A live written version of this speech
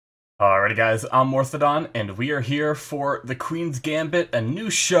Alrighty guys, I'm Morthadon, and we are here for The Queen's Gambit, a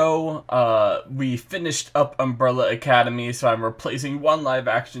new show. We finished up Umbrella Academy, so I'm replacing one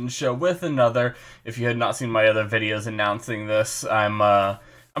live-action show with another. If you had not seen my other videos announcing this, I'm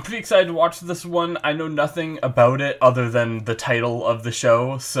pretty excited to watch this one. I know nothing about it other than the title of the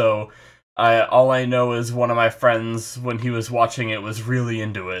show, so all I know is one of my friends, when he was watching it, was really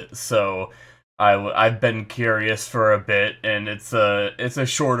into it, so I've been curious for a bit, and it's a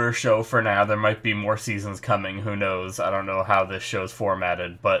shorter show for now. There might be more seasons coming. Who knows? I don't know how this show's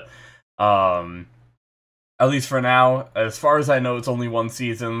formatted, but at least for now, as far as I know, it's only one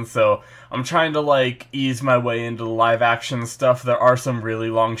season. So I'm trying to like ease my way into the live action stuff. There are some really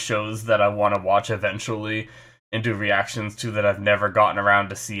long shows that I want to watch eventually and do reactions to that I've never gotten around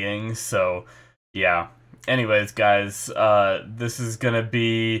to seeing. So yeah. Anyways, guys, this is gonna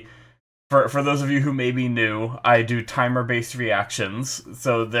be. For those of you who may be new, I do timer-based reactions,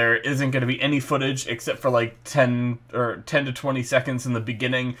 so there isn't going to be any footage except for like 10 to 20 seconds in the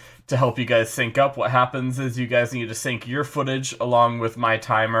beginning to help you guys sync up. What happens is you guys need to sync your footage along with my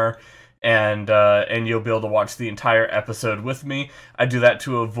timer, and you'll be able to watch the entire episode with me. I do that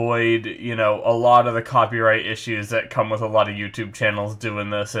to avoid, you know, a lot of the copyright issues that come with a lot of YouTube channels doing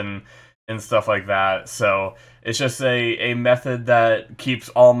this and stuff like that. So it's just a method that keeps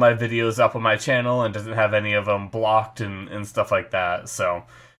all my videos up on my channel and doesn't have any of them blocked and stuff like that. So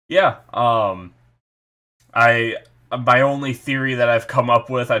yeah, my only theory that I've come up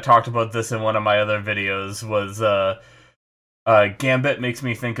with, I talked about this in one of my other videos, was Gambit makes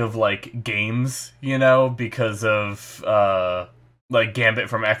me think of like games, you know, because of like Gambit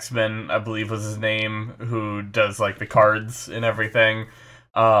from X-Men, I believe was his name, who does like the cards and everything.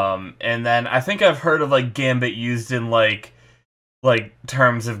 And then I think I've heard of like Gambit used in like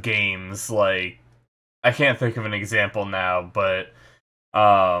terms of games. Like, I can't think of an example now, but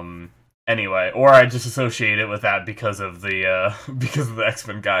anyway, or I just associate it with that because of the because of the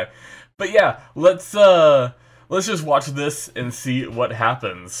X-Men guy. But yeah, let's just watch this and see what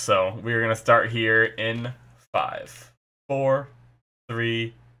happens. So we're gonna start here in 5, 4,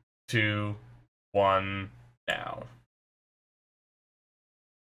 3, 2, 1, now.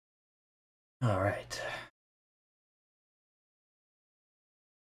 All right.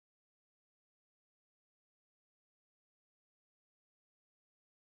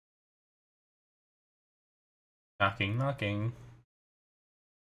 Knocking, knocking.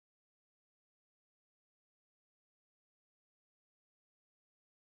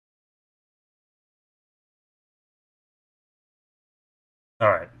 All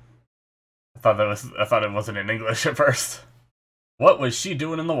right. I thought it wasn't in English at first. What was she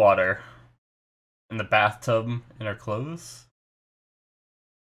doing in the water? In the bathtub in her clothes?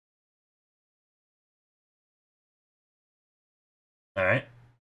 All right.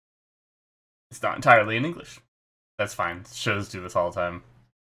 It's not entirely in English. That's fine. Shows do this all the time.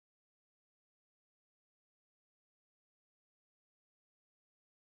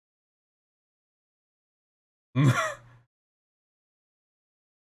 This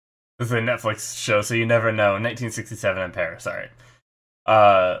is a Netflix show, so you never know. 1967 in Paris. All right.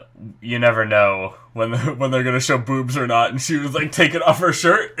 You never know when they're gonna show boobs or not. And she was like taking off her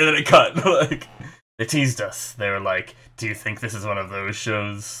shirt, and then it cut. Like, they teased us. They were like, "Do you think this is one of those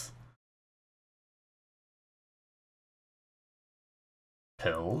shows?"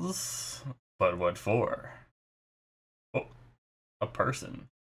 Pills? But what for? Oh, a person.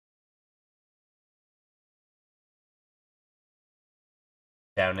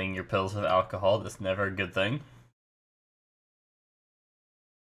 Downing your pills with alcohol, that's never a good thing.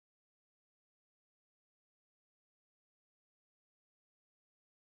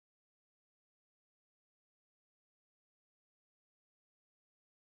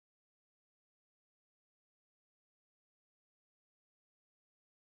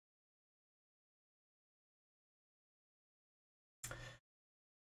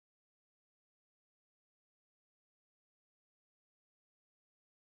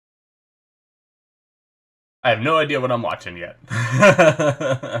 I have no idea what I'm watching yet.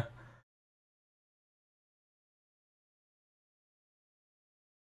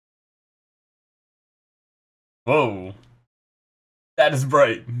 Whoa. That is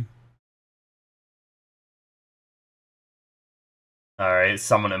bright. Alright,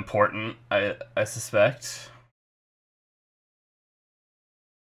 someone important, I suspect.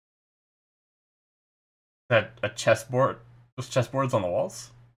 That a chessboard? Those chessboards on the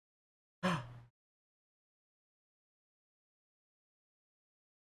walls?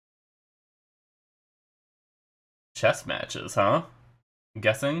 Chess matches, huh? I'm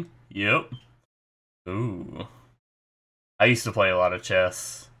guessing? Yep. Ooh. I used to play a lot of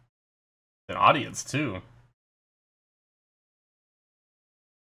chess. An audience, too.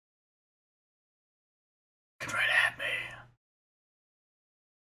 Get right at me.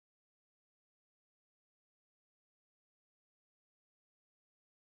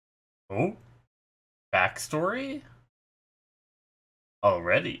 Oh? Backstory?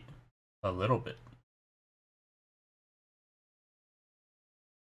 Already. A little bit.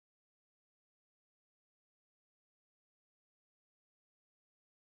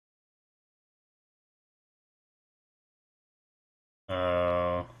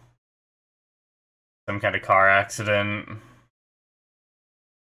 Uh, some kind of car accident.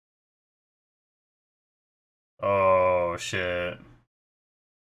 Oh, shit.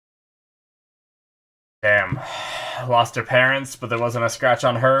 Damn. Lost her parents, but there wasn't a scratch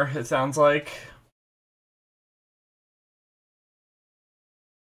on her, it sounds like.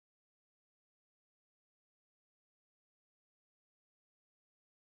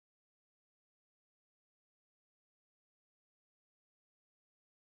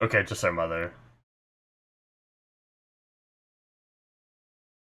 Okay, just her mother.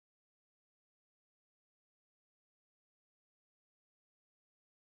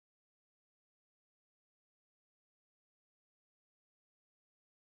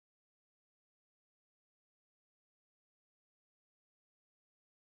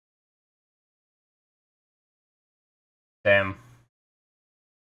 Damn.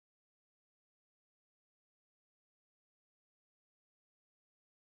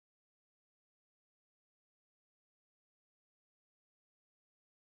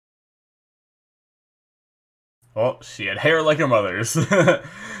 Well, she had hair like her mother's. I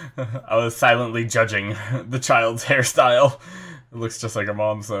was silently judging the child's hairstyle. It looks just like her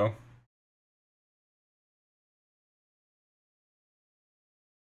mom's, though.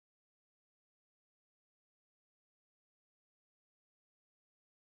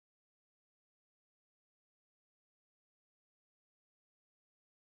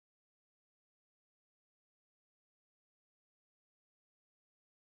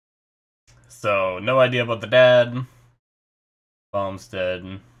 So, no idea about the dad. Mom's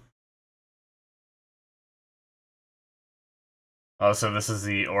dead. Oh, so this is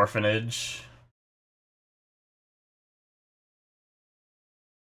the orphanage.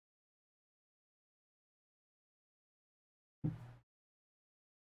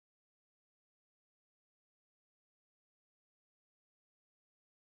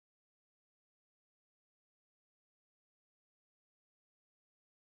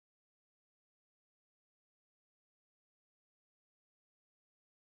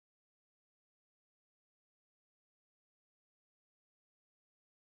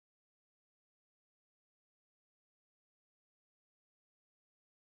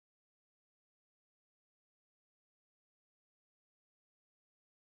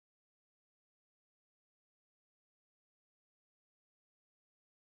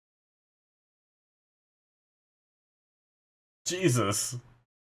 Jesus.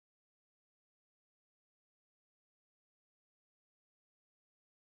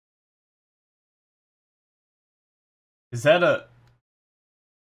 Is that a...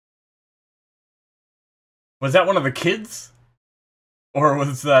 Was that one of the kids? Or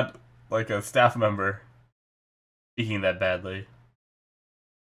was that, like, a staff member speaking that badly?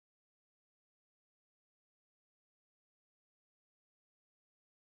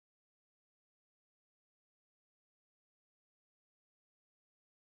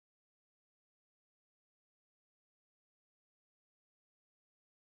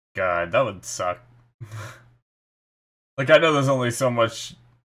 God, that would suck. Like, I know there's only so much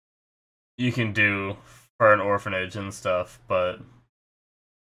you can do for an orphanage and stuff, but...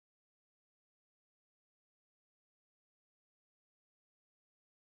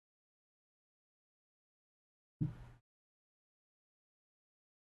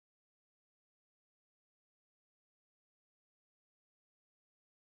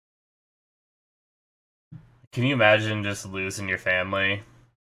 Can you imagine just losing your family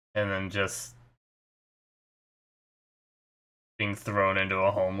and then just being thrown into a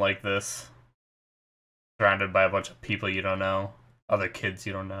home like this? Surrounded by a bunch of people you don't know, other kids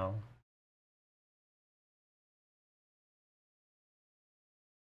you don't know.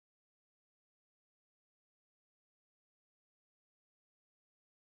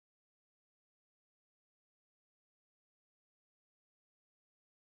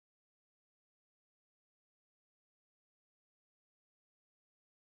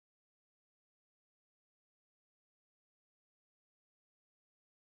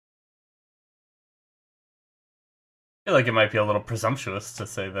 I feel like it might be a little presumptuous to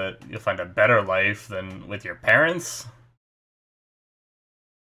say that you'll find a better life than with your parents.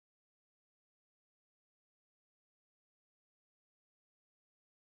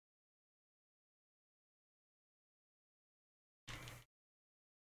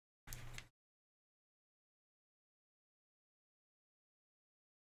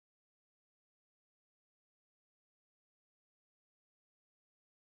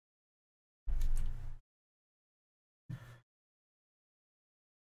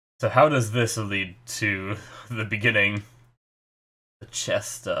 So how does this lead to the beginning? The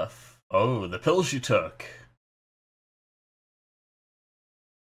chest stuff. Oh, the pills you took.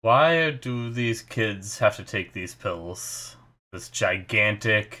 Why do these kids have to take these pills? This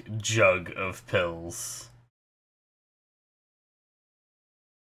gigantic jug of pills.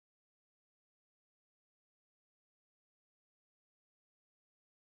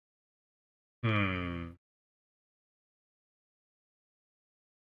 Hmm.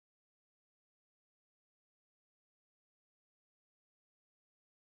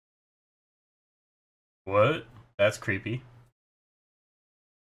 What? That's creepy.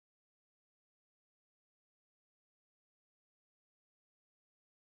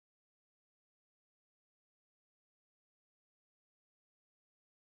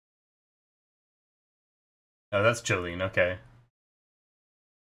 Oh, that's Jolene, okay.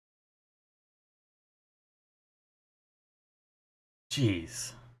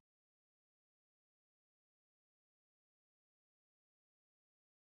 Jeez.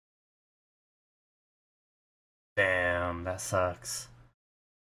 Damn, that sucks.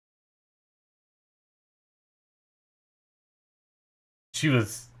 She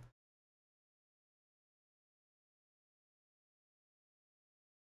was...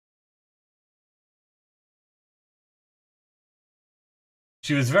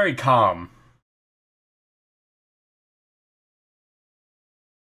 She was very calm.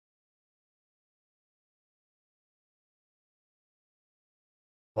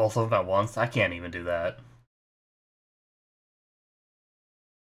 Both of them at once? I can't even do that.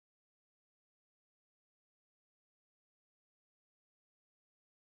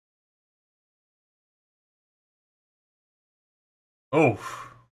 Oh.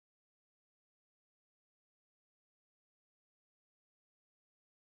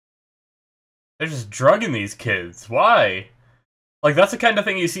 They're just drugging these kids. Why? Like, that's the kind of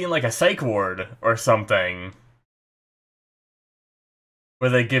thing you see in, like, a psych ward or something. Where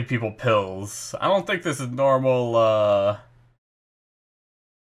they give people pills. I don't think this is normal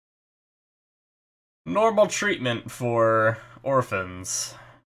treatment for orphans.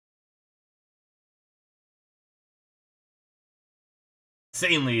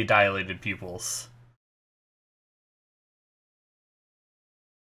 Insanely dilated pupils.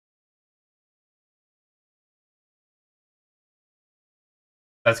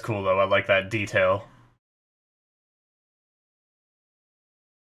 That's cool, though. I like that detail.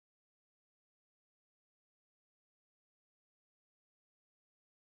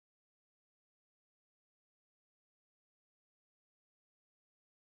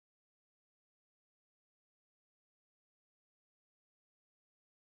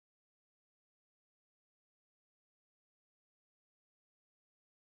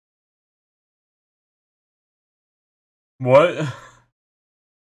 What?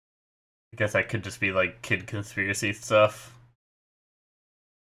 I guess that could just be, like, kid conspiracy stuff.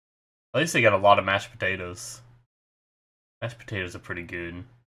 At least they got a lot of mashed potatoes. Mashed potatoes are pretty good.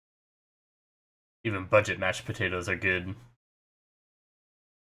 Even budget mashed potatoes are good.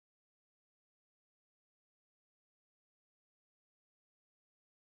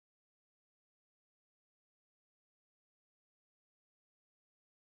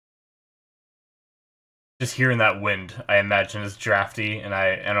 Just hearing that wind, I imagine, is drafty, and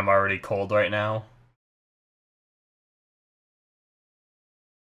I'm already cold right now.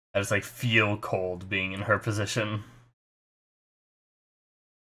 I just like feel cold being in her position.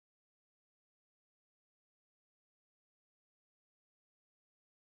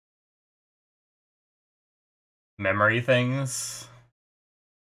 Memory things.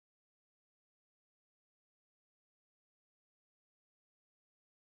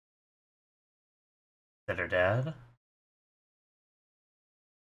 Is that her dad?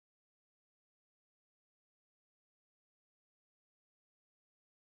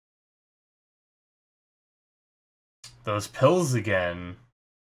 Those pills again.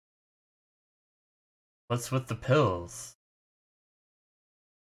 What's with the pills?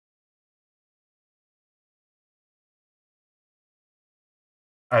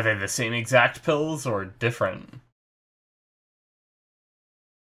 Are they the same exact pills or different?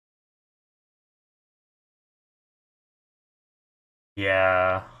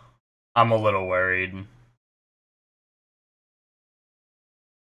 Yeah, I'm a little worried.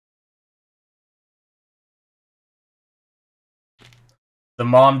 The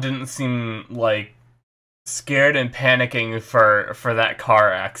mom didn't seem like scared and panicking for that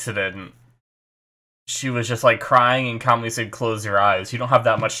car accident. She was just like crying and calmly said, "Close your eyes." You don't have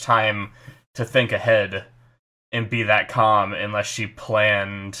that much time to think ahead and be that calm unless she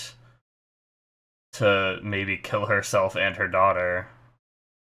planned to maybe kill herself and her daughter.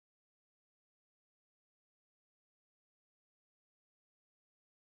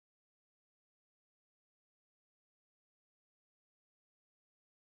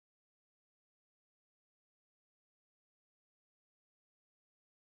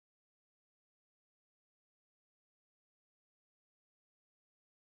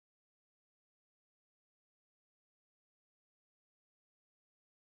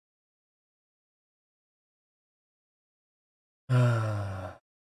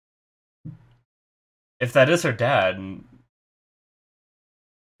 If that is her dad,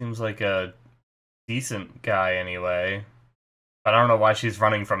 seems like a decent guy anyway. But I don't know why she's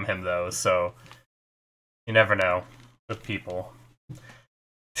running from him though, so you never know with people.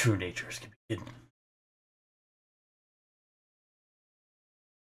 True natures can be hidden.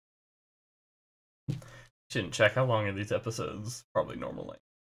 Shouldn't check how long are these episodes. Probably normal length.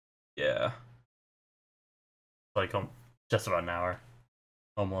 Yeah. Like just about an hour.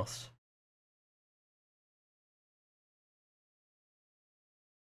 Almost.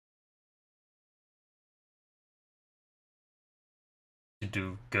 You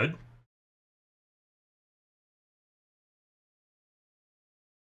do good?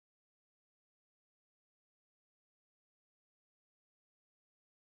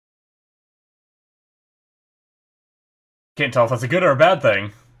 Can't tell if that's a good or a bad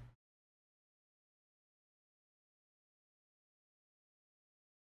thing.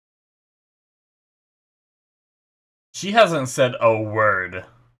 She hasn't said a word,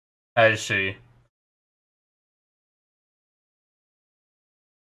 has she?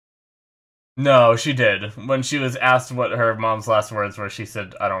 No, she did. When she was asked what her mom's last words were, she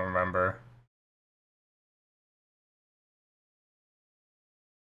said, I don't remember.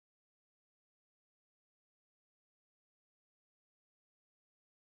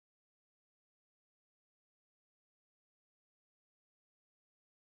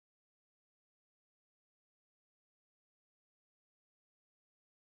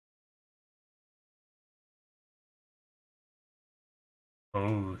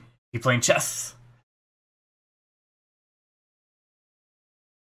 Oh, he playing chess?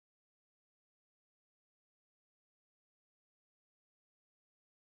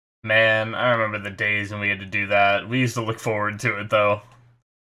 Man, I remember the days when we had to do that. We used to look forward to it, though.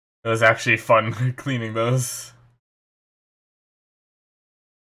 It was actually fun cleaning those.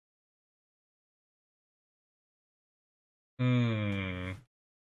 Hmm.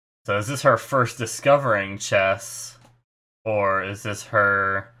 So is this her first discovering chess? Or is this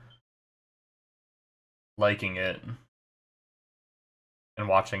her liking it and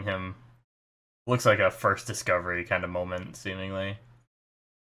watching him? Looks like a first discovery kind of moment, seemingly.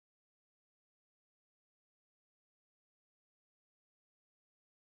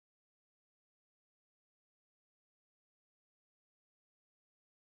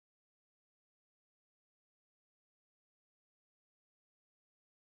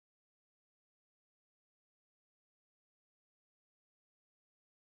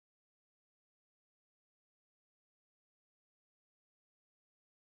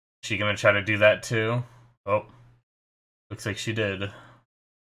 She gonna try to do that too? Oh, looks like she did.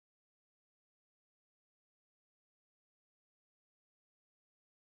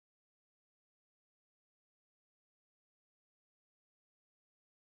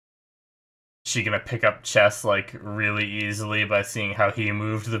 She gonna pick up chess like really easily by seeing how he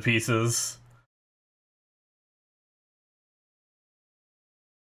moved the pieces?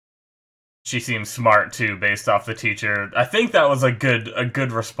 She seems smart too, based off the teacher. I think that was a good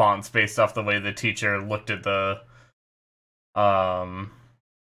response based off the way the teacher looked at um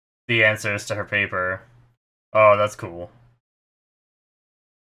the answers to her paper. Oh, that's cool.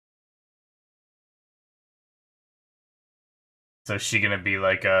 So is she gonna be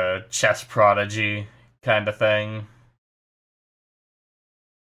like a chess prodigy kind of thing?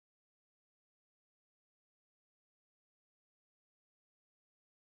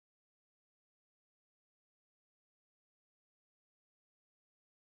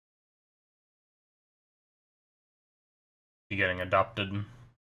 She getting adopted?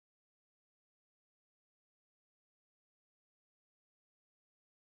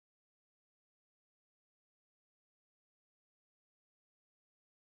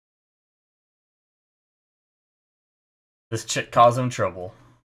 This chick caused him trouble.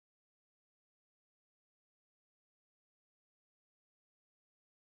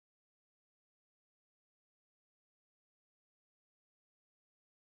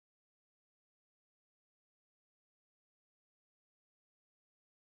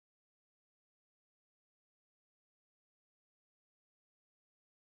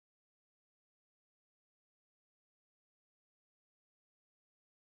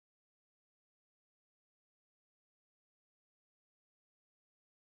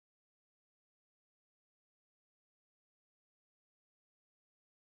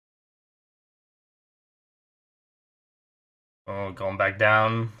 Oh, going back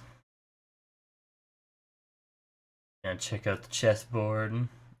down. And check out the chessboard.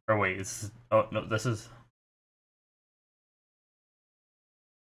 Or wait, oh no, this is.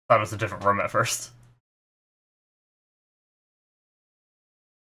 Thought it was a different room at first.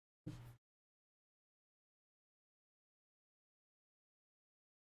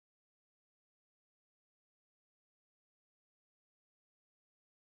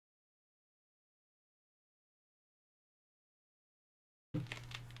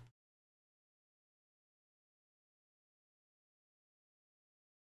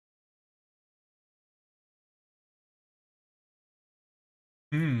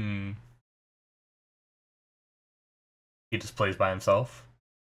 Hmm. He just plays by himself?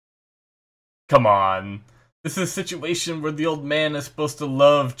 Come on. This is a situation where the old man is supposed to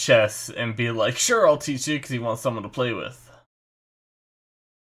love chess and be like, sure, I'll teach you because he wants someone to play with.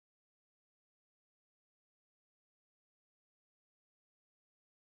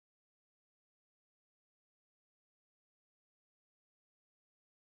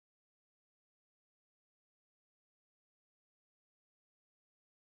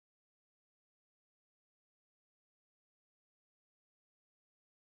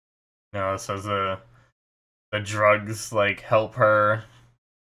 You know, so the drugs, like, help her.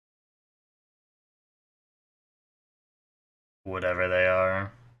 Whatever they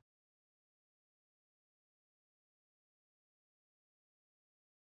are.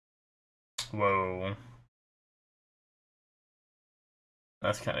 Whoa.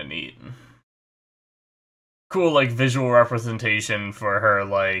 That's kind of neat. Cool, like, visual representation for her,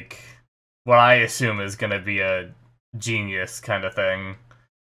 like, what I assume is gonna be a genius kind of thing.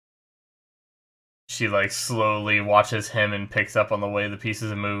 She, like, slowly watches him and picks up on the way the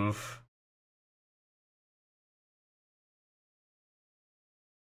pieces move.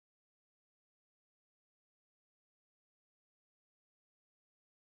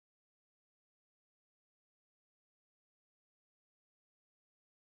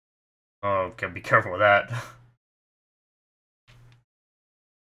 Oh, gotta be careful with that.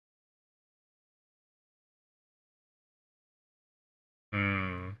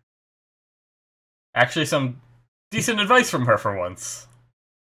 Hmm. Actually, some decent advice from her for once.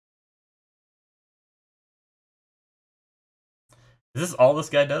 Is this all this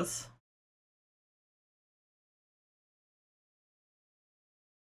guy does?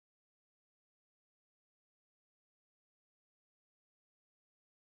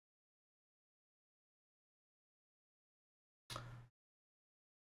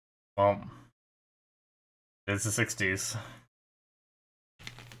 Well, it's the 60s.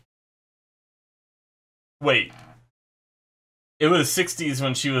 Wait. It was 60s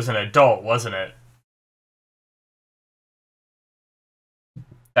when she was an adult, wasn't it?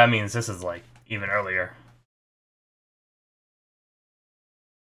 That means this is, like, even earlier.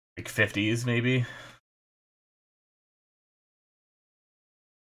 Like 50s, maybe?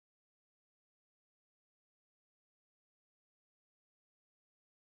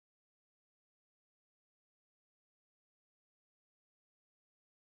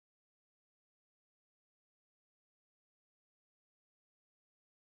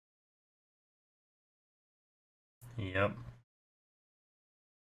 Yep.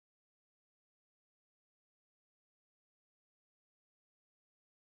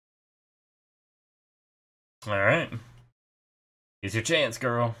 Alright. Here's your chance,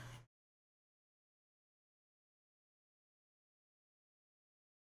 girl.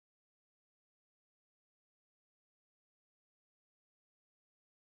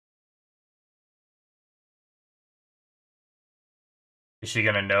 Is she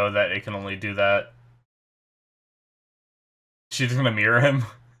gonna know that it can only do that? She's just gonna mirror him?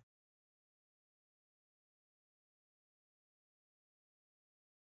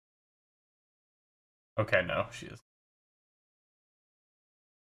 Okay, no, she is.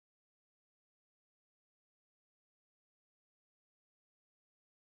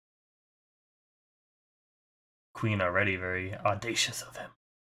 Queen already very audacious of him.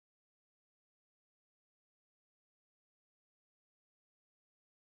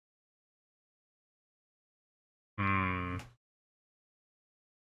 Hmm.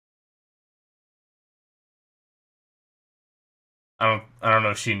 I don't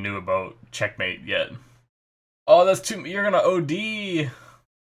know if she knew about checkmate yet. Oh, that's too. You're gonna OD.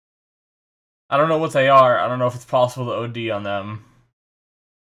 I don't know what they are. I don't know if it's possible to OD on them.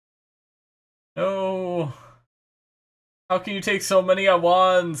 No. How can you take so many at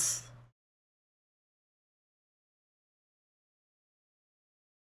once?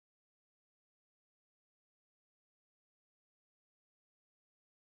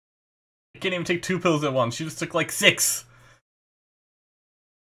 I can't even take 2 pills at once. She just took like 6.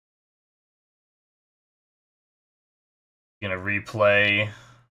 Gonna replay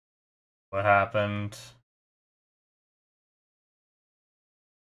what happened.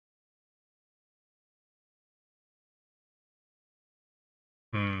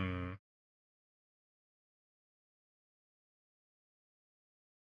 Hmm.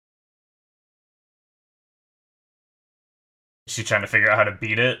 Is she trying to figure out how to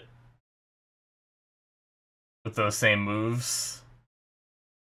beat it with those same moves?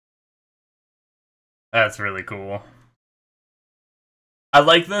 That's really cool. I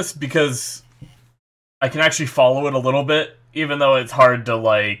like this because I can actually follow it a little bit, even though it's hard to,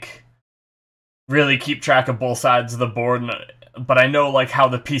 like, really keep track of both sides of the board, but I know, like, how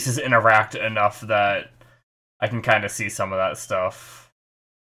the pieces interact enough that I can kind of see some of that stuff.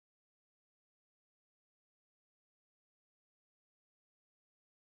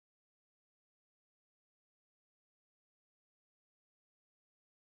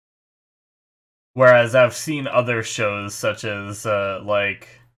 Whereas I've seen other shows, such as, like,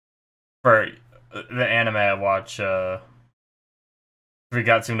 for the anime I watch,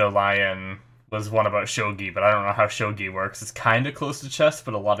 Rigatsu no Lion was one about shogi, but I don't know how shogi works. It's kind of close to chess,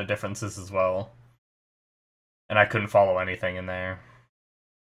 but a lot of differences as well. And I couldn't follow anything in there.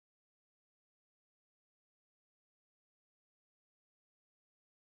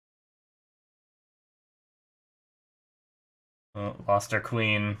 Oh, lost our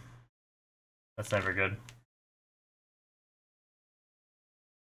queen. That's never good.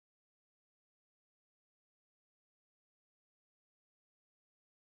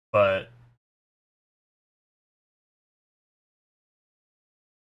 But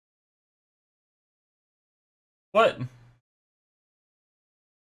what?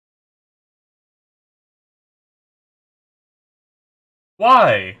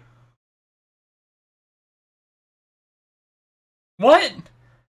 Why? What?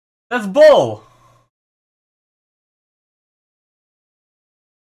 That's bull.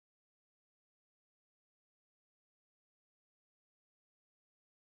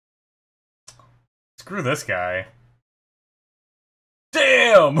 Screw this guy.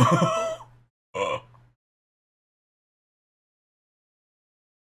 Damn!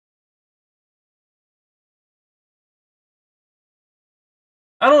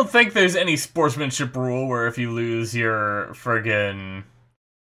 I don't think there's any sportsmanship rule where if you lose your friggin'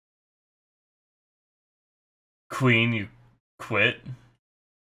 queen, you quit.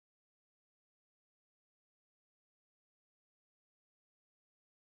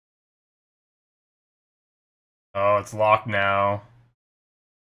 Oh, it's locked now.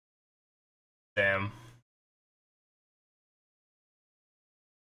 Damn.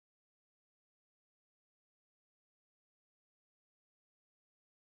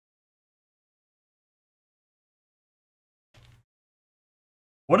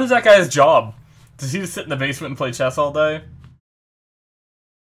 What is that guy's job? Does he just sit in the basement and play chess all day?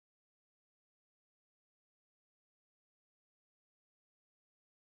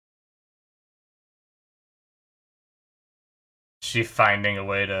 She finding a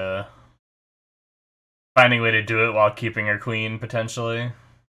way to do it while keeping her queen, potentially.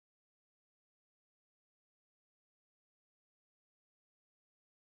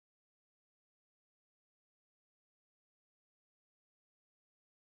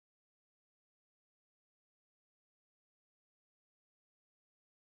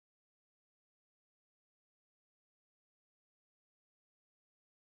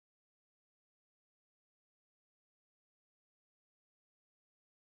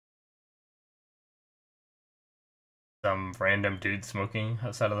 Some random dude smoking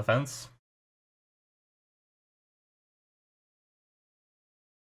outside of the fence.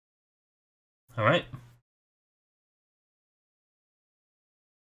 Alright.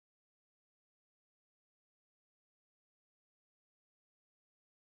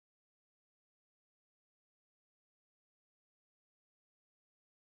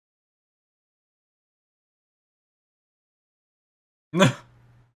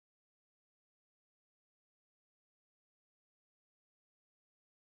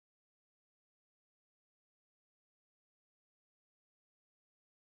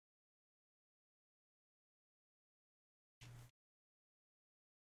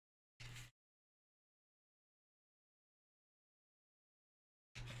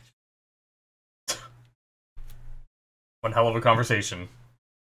 One hell of a conversation.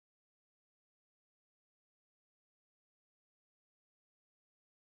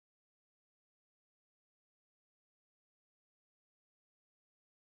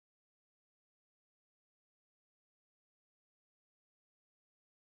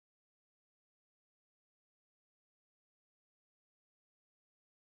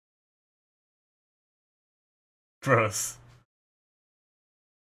 Gross.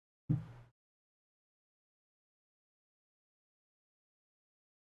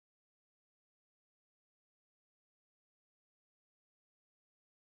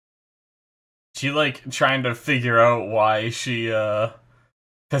 She, like, trying to figure out why she,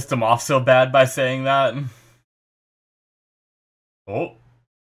 pissed him off so bad by saying that. Oh.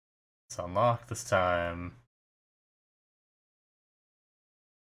 It's unlocked this time.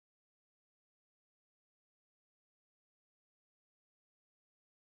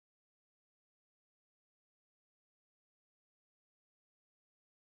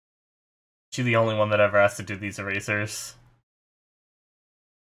 She the only one that ever has to do these erasers.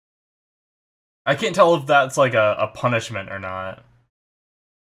 I can't tell if that's like a punishment or not.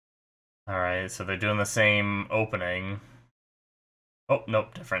 Alright, so they're doing the same opening. Oh,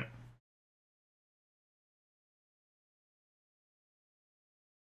 nope, different.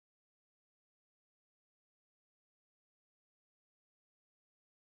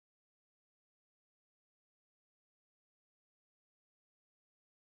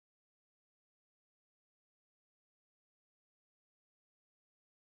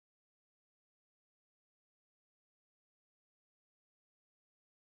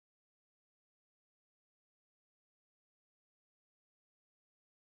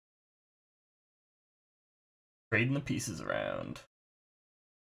 Trading the pieces around.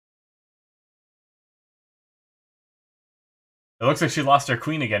 It looks like she lost her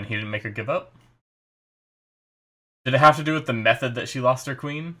queen again. He didn't make her give up. Did it have to do with the method that she lost her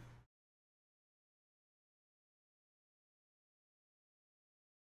queen?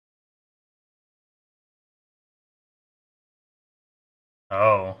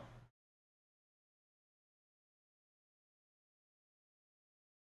 Oh.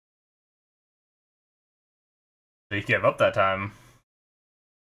 So he gave up that time.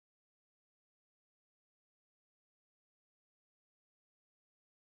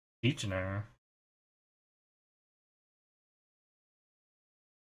 Teaching her.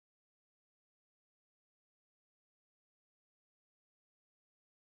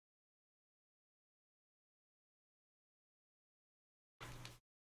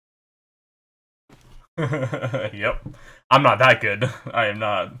 Yep. I'm not that good. I am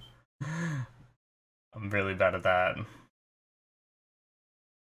not. I'm really bad at that.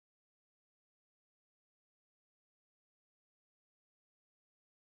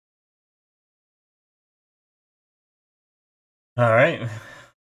 Alright.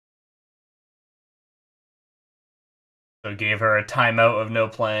 So gave her a timeout of no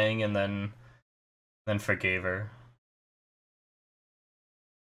playing and then forgave her.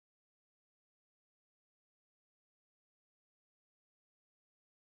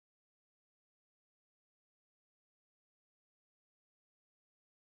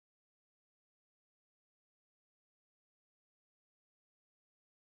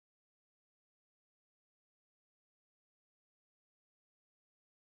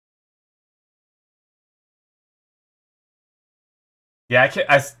 Yeah,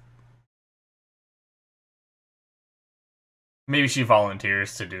 maybe she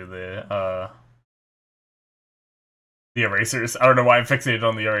volunteers to do the erasers. I don't know why I'm fixated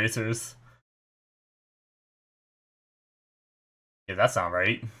on the erasers. Yeah, that's not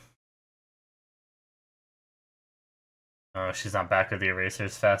right. Oh, she's not back with the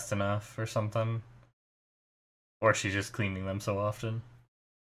erasers fast enough or something. Or she's just cleaning them so often.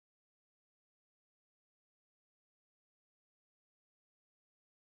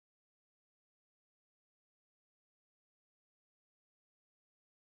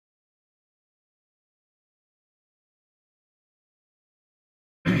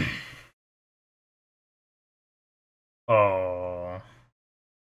 Oh.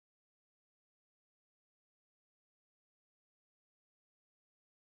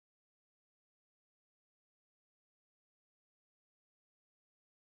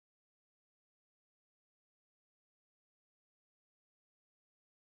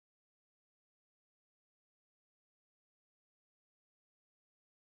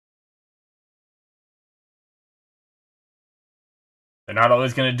 They're not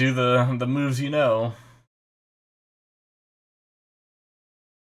always gonna do the moves you know.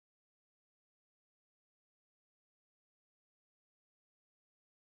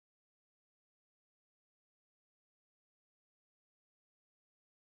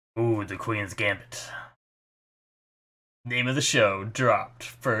 Ooh, the Queen's Gambit. Name of the show dropped.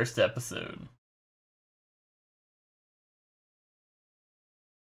 First episode.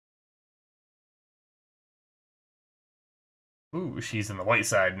 Ooh, she's in the white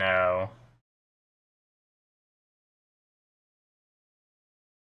side now.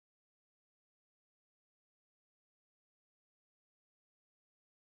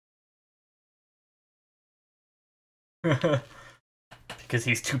 Because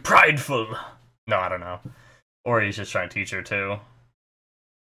he's too prideful. No, I don't know. Or he's just trying to teach her too.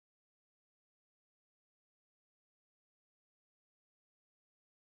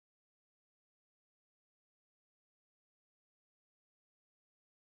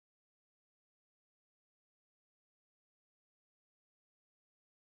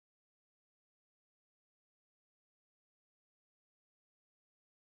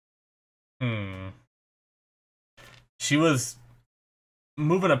 Hmm. She was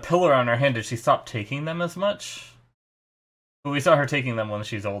moving a pillar on her hand, did she stop taking them as much? But we saw her taking them when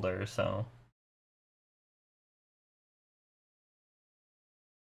she's older, so...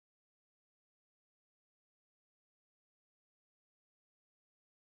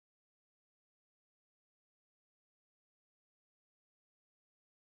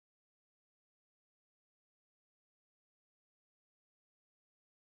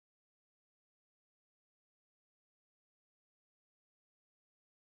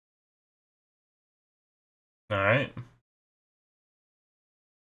 Alright.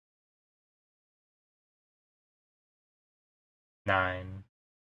 9.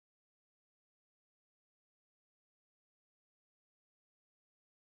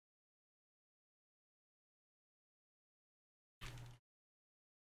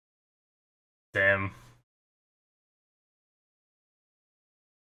 Damn.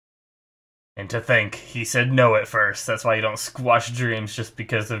 And to think, he said no at first. That's why you don't squash dreams just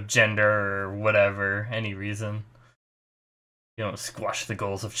because of gender or whatever, any reason. You don't squash the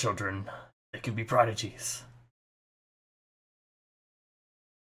goals of children. They can be prodigies.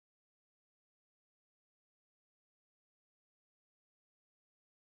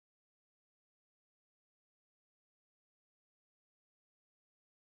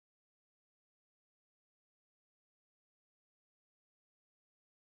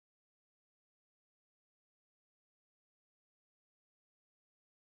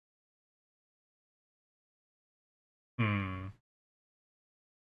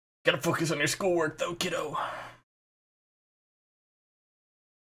 Gotta focus on your schoolwork though, kiddo.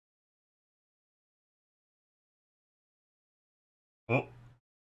 Oh.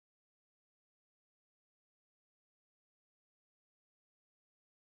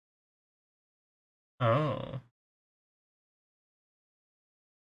 Oh.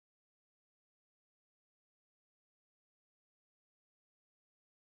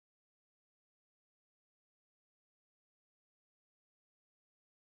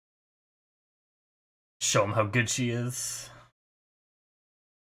 Show him how good she is.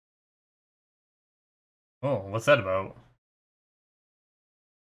 Oh, what's that about?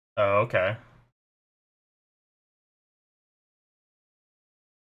 Oh, okay.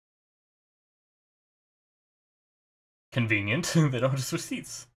 Convenient. They don't have to switch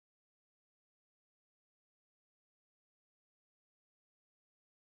seats.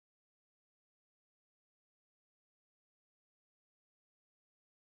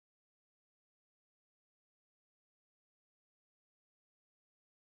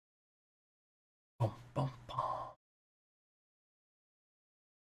 Bum, bum, bum.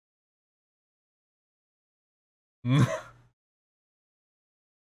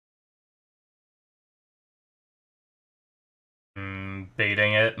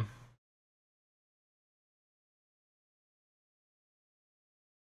 Baiting it.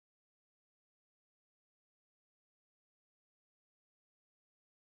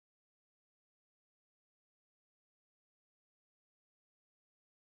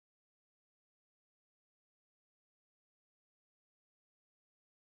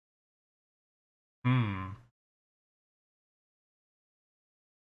 Hmm.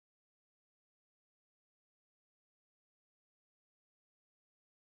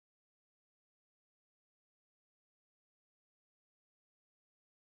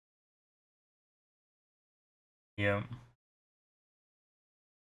 Yeah.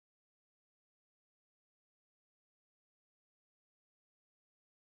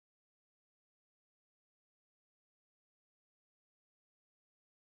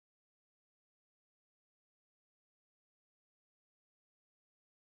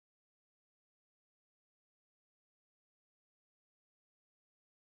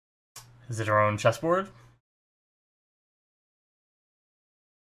 Is it her own chessboard?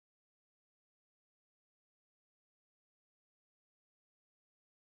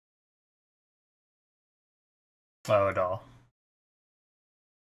 Oh, a doll.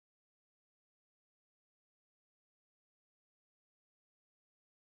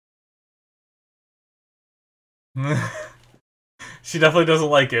 She definitely doesn't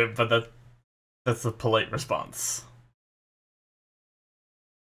like it, but that's a polite response.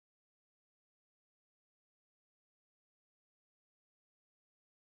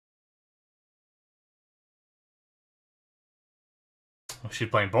 She's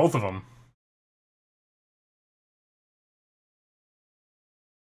playing both of them.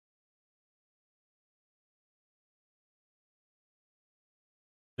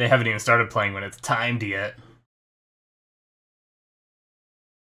 They haven't even started playing when it's timed yet.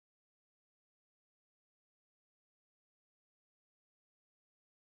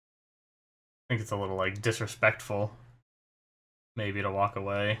 I think it's a little, like, disrespectful. maybe to walk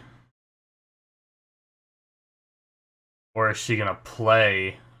away. Or is she gonna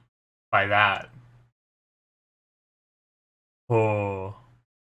play by that? Oh.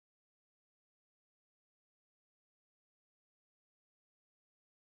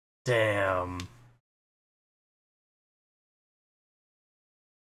 Damn.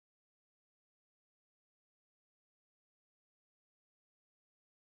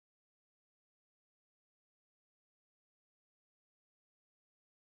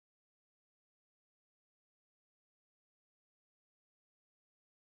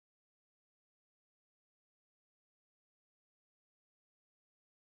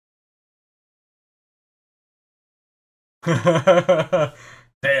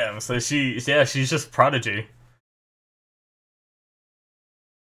 Damn, so she's just Prodigy.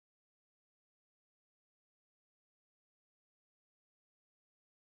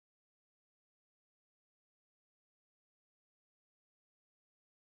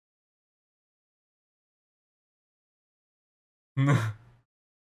 Mr.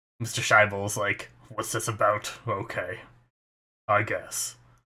 Scheibel's like, what's this about? Okay, I guess.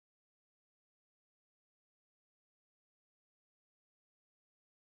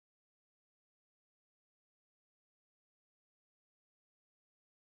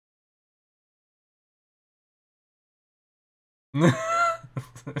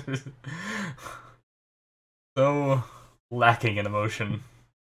 So lacking in emotion.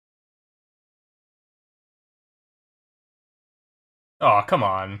 Oh, come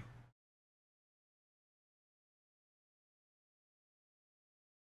on.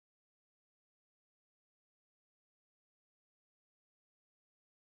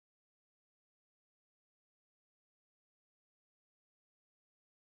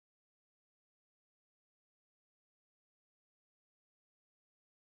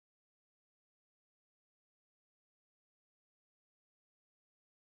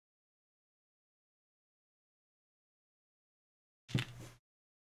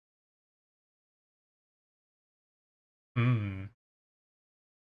 Hmm.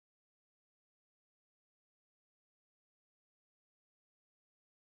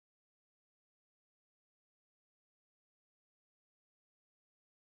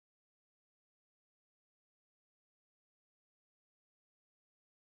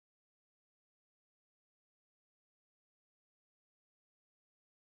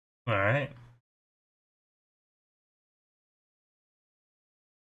 Alright.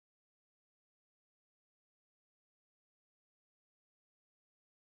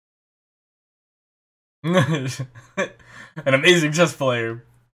 An amazing chess player,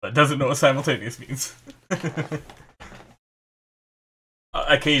 but doesn't know what simultaneous means.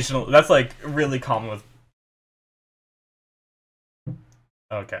 Occasional. That's like really common with.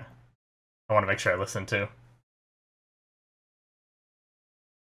 Okay. I want to make sure I listen too.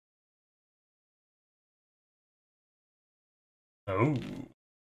 Oh.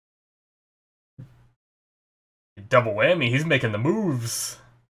 Double whammy. He's making the moves.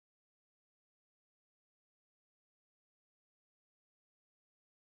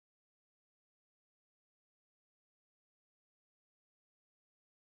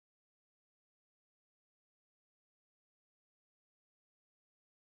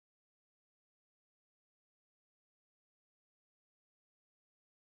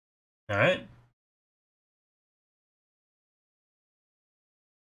 Alright.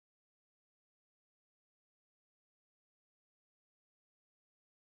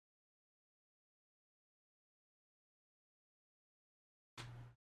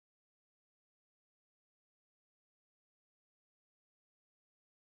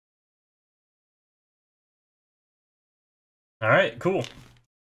 Alright, cool.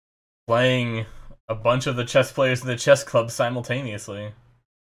 Playing a bunch of the chess players in the chess club simultaneously.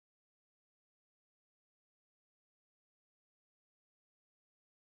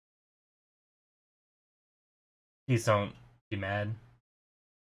 Please don't be mad.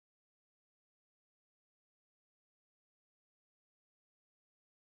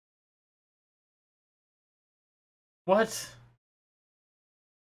 What?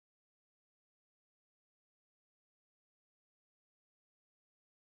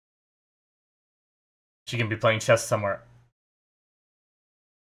 She can be playing chess somewhere.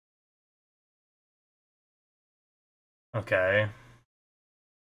 Okay.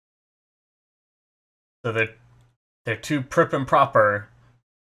 So they're too prip and proper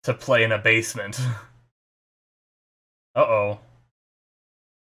to play in a basement. Uh-oh.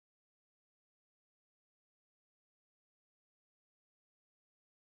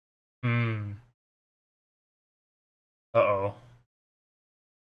 Hmm. Uh-oh.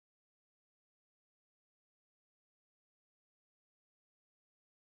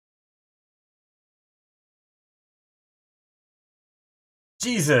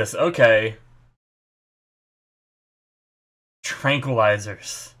 Jesus, okay.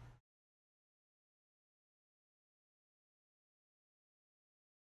 Tranquilizers.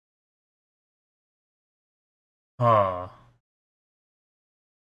 Huh.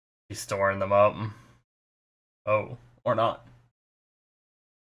 He's storing them up. Oh, or not.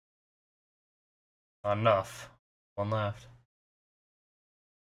 Not enough. One left.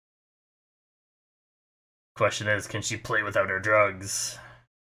 Question is, can she play without her drugs?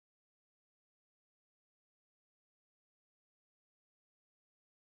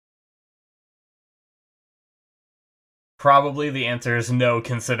 Probably the answer is no,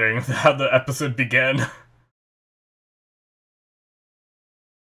 considering how the episode began.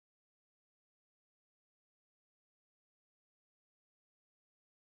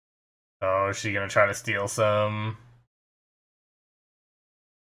 Oh, is she gonna try to steal some?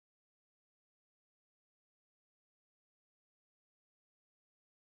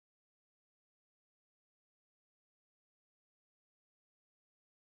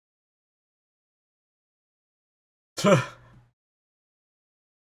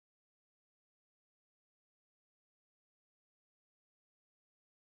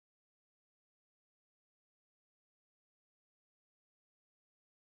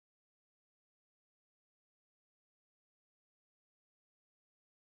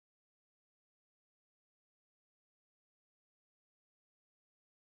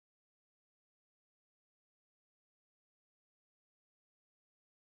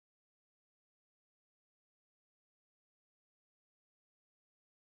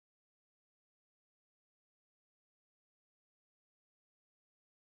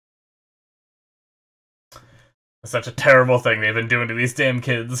 Such a terrible thing they've been doing to these damn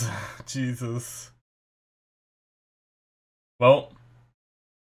kids. Jesus. Well,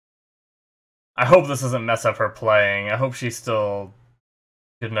 I hope this doesn't mess up her playing. I hope she's still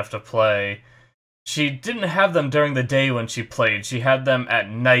good enough to play. She didn't have them during the day when she played. She had them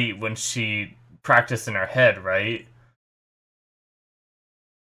at night when she practiced in her head, right?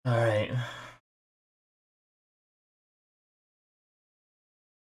 Alright.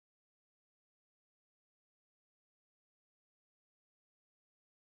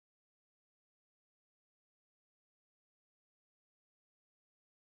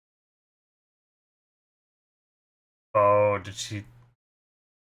 Oh, did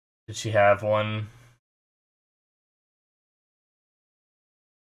she have one?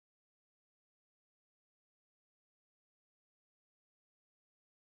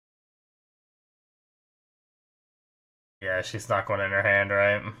 Yeah, she's not going in her hand,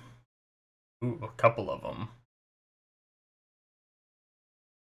 right? Ooh, a couple of them.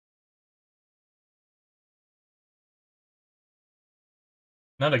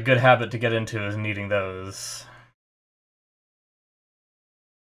 Not a good habit to get into is needing those.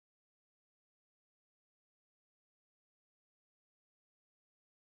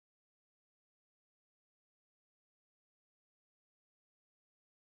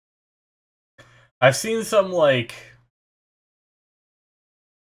 I've seen some, like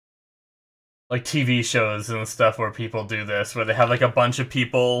TV shows and stuff where people do this, where they have like a bunch of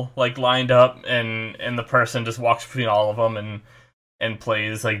people like lined up, and the person just walks between all of them and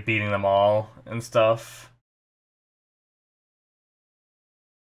plays like beating them all and stuff.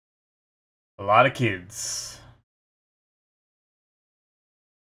 A lot of kids.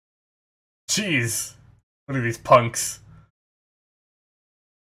 Jeez, what are these punks?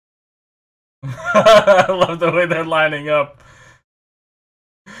 I love the way they're lining up.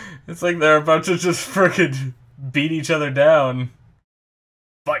 It's like they're about to just frickin' beat each other down.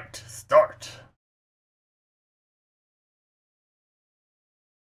 Fight, start.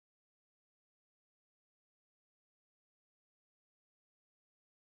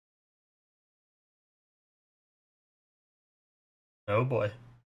 Oh boy.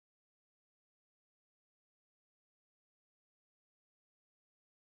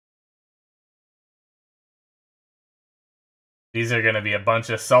 These are gonna be a bunch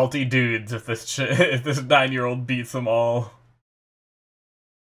of salty dudes if this if this 9-year-old beats them all.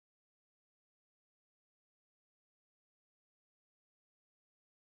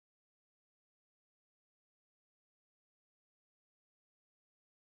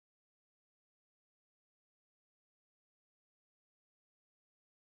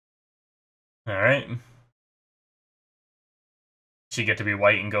 All right. She get to be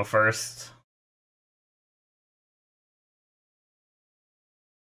white and go first.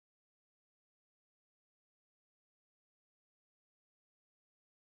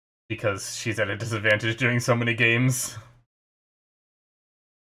 Because she's at a disadvantage doing so many games.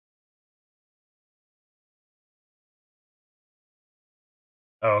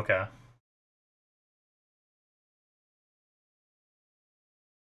 Oh, okay.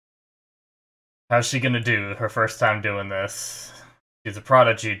 How's she gonna do her first time doing this? She's a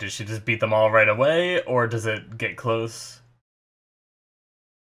prodigy. Does she just beat them all right away, or does it get close?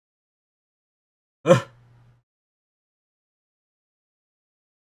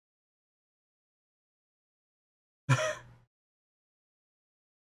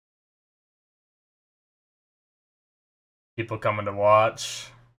 People coming to watch.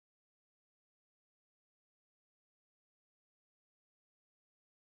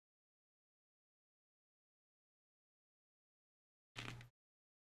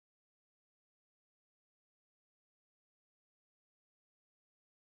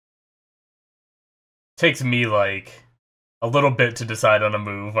 Takes me like a little bit to decide on a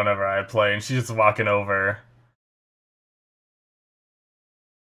move whenever I play, and she's just walking over.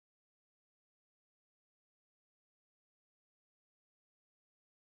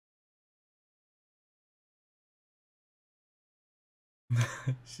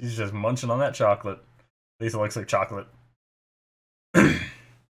 She's just munching on that chocolate. At least it looks like chocolate.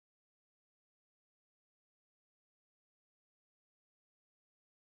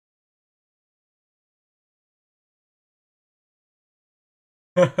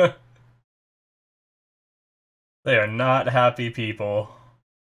 They are not happy people.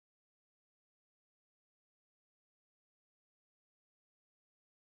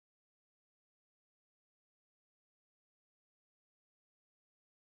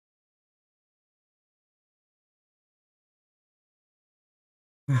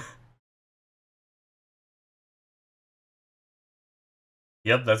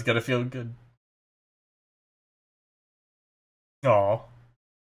 Yep, that's gotta feel good. Aw.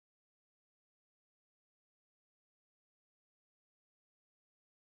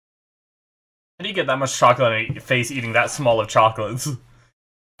 How do you get that much chocolate on your face eating that small of chocolates?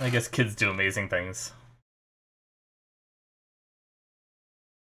 I guess kids do amazing things.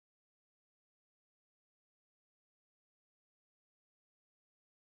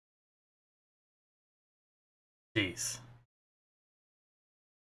 Jeez.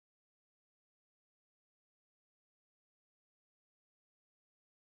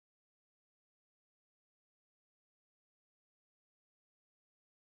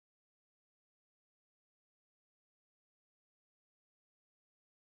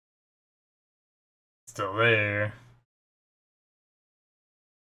 Still there.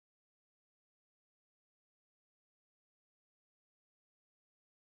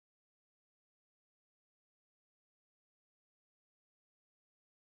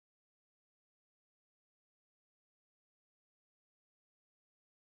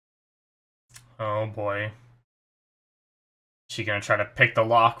 Oh boy. She gonna try to pick the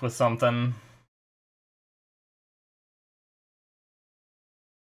lock with something?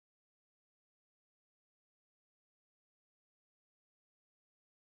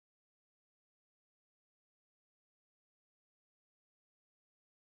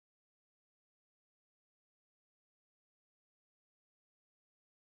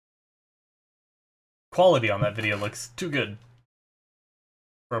 Quality on that video looks too good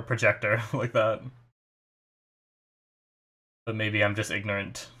for a projector like that. But maybe I'm just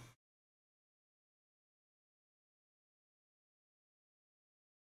ignorant.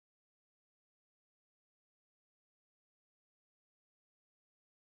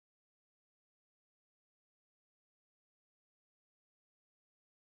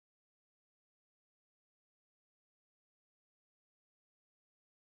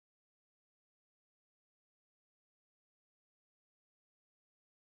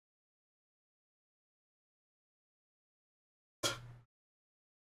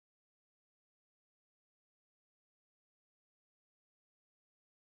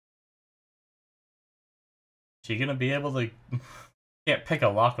 She gonna be able to... Can't pick a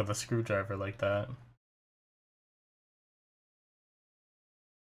lock with a screwdriver like that.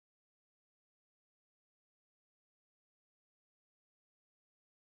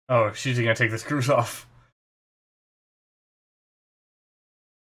 Oh, she's gonna take the screws off.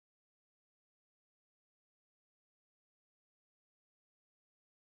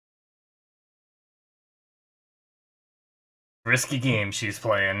 Risky game she's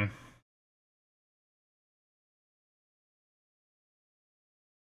playing.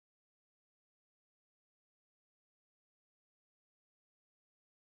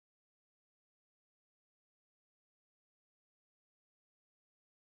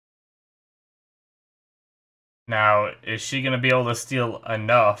 Now, is she gonna be able to steal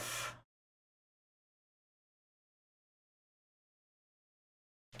enough?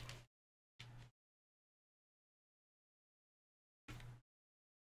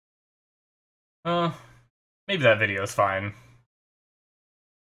 Maybe that video is fine.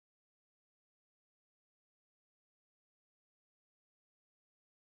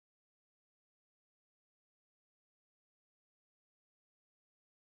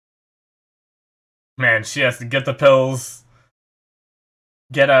 Man, she has to get the pills,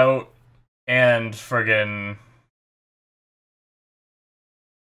 get out, and friggin'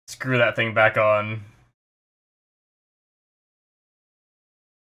 screw that thing back on.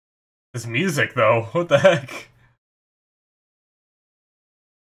 This music, though, what the heck?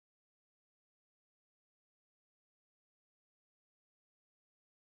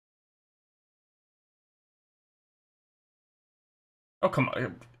 Oh, come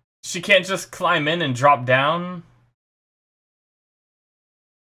on. She can't just climb in and drop down?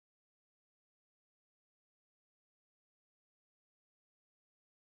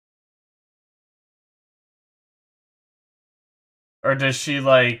 Or does she,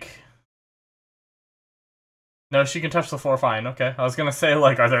 like... No, she can touch the floor fine, okay. I was gonna say,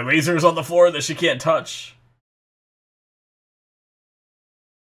 like, are there lasers on the floor that she can't touch?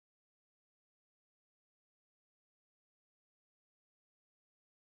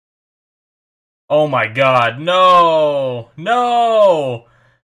 Oh my god, no! No!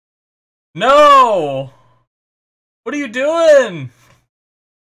 No! What are you doing?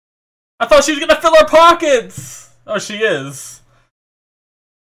 I thought she was gonna fill her pockets! Oh, she is.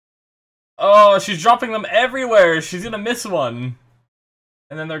 Oh, she's dropping them everywhere. She's gonna miss one.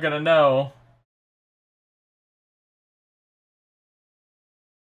 And then they're gonna know.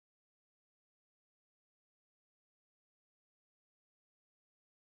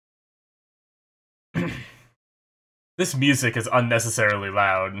 This music is unnecessarily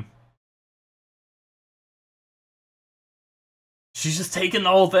loud. She's just taking the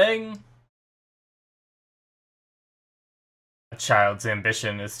whole thing? A child's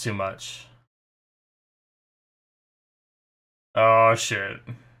ambition is too much. Oh, shit.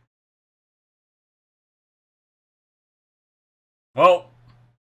 Well,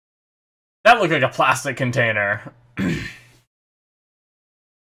 that looked like a plastic container.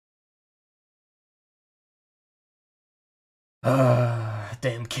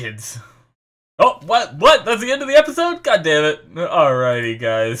 Damn kids. Oh, what? What? That's the end of the episode? God damn it. Alrighty,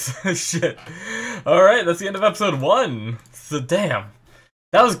 guys. Shit. Alright, that's the end of episode 1. So, damn.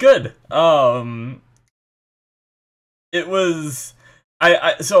 That was good. It was...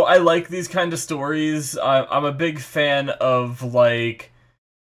 So I like these kind of stories. I'm a big fan of, like,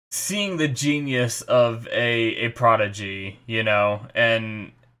 seeing the genius of a prodigy, you know?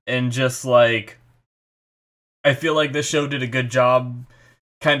 And just, like... I feel like this show did a good job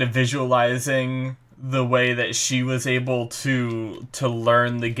kind of visualizing the way that she was able to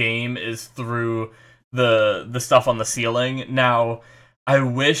learn the game is through the stuff on the ceiling. Now, I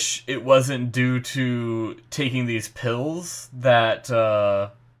wish it wasn't due to taking these pills that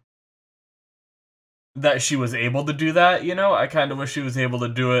that she was able to do that, you know? I kind of wish she was able to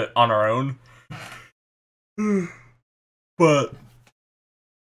do it on her own. But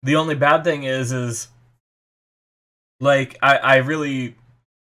the only bad thing is like, I really...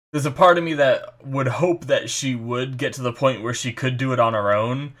 There's a part of me that would hope that she would get to the point where she could do it on her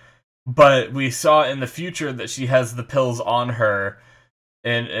own, but we saw in the future that she has the pills on her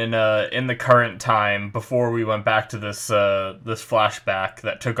in the current time before we went back to this this flashback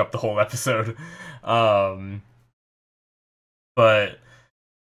that took up the whole episode.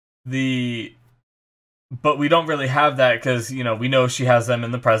 But we don't really have that because, you know, we know she has them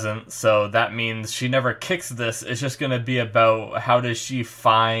in the present, so that means she never kicks this. It's just going to be about how does she keep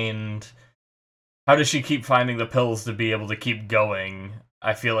finding the pills to be able to keep going,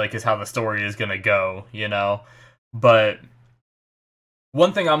 I feel like is how the story is going to go, you know? But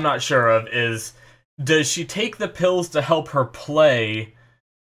one thing I'm not sure of is, does she take the pills to help her play,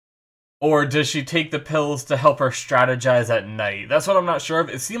 or does she take the pills to help her strategize at night? That's what I'm not sure of.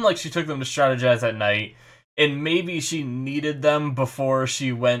 It seemed like she took them to strategize at night, and maybe she needed them before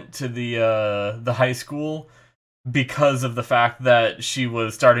she went to the high school because of the fact that she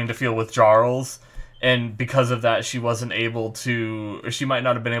was starting to feel withdrawals, and because of that she wasn't able to, or she might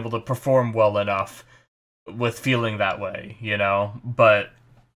not have been able to perform well enough with feeling that way, you know? But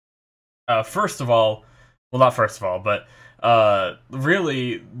first of all, well, not first of all, but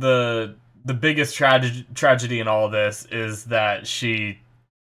really, the biggest tragedy in all of this is that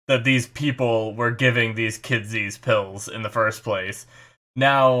these people were giving these kids these pills in the first place.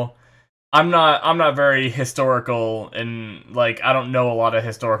 Now, I'm not very historical, and like I don't know a lot of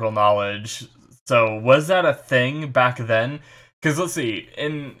historical knowledge. So was that a thing back then? Because let's see,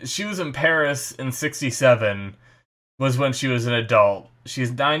 she was in Paris in '67 was when she was an adult.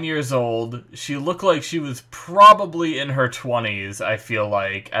 She's 9 years old. She looked like she was probably in her 20s, I feel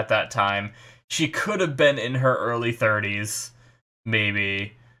like, at that time. She could have been in her early 30s,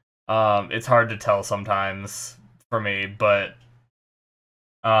 maybe. It's hard to tell sometimes for me, but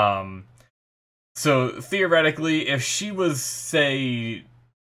so theoretically, if she was, say,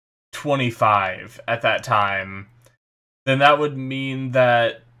 25 at that time, then that would mean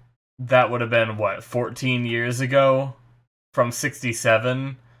that would have been, what, 14 years ago from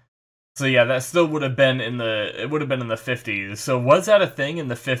 67? So yeah, that still would have been in the, it would have been in the 50s. So was that a thing in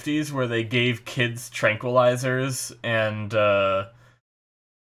the 50s where they gave kids tranquilizers and,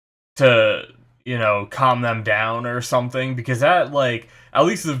 to, you know, calm them down or something? Because that, like, at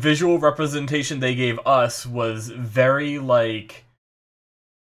least the visual representation they gave us was very, like,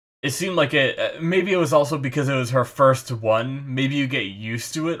 it seemed like it, maybe it was also because it was her first one, maybe you get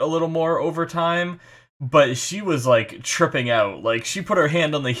used to it a little more over time, but she was, like, tripping out. Like, she put her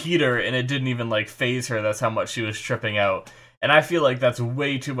hand on the heater and it didn't even, like, phase her, that's how much she was tripping out. And I feel like that's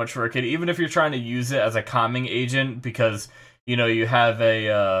way too much for a kid, even if you're trying to use it as a calming agent, because, you know, you have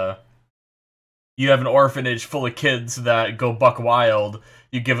an orphanage full of kids that go buck wild,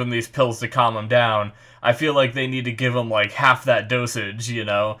 you give them these pills to calm them down. I feel like they need to give them, like, half that dosage, you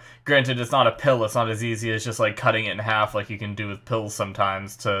know? Granted, it's not a pill, it's not as easy as just, like, cutting it in half like you can do with pills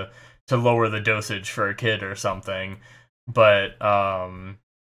sometimes to lower the dosage for a kid or something. But,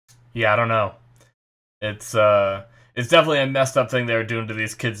 yeah, I don't know. It's definitely a messed up thing they're doing to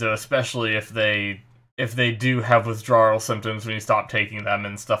these kids, though, especially if they do have withdrawal symptoms when you stop taking them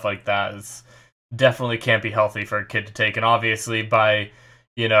and stuff like that. It's definitely can't be healthy for a kid to take. And obviously by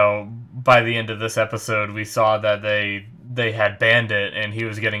the end of this episode, we saw that they had banned it, and he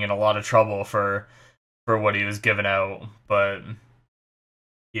was getting in a lot of trouble for what he was giving out. But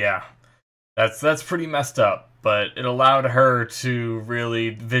yeah, that's pretty messed up. But it allowed her to really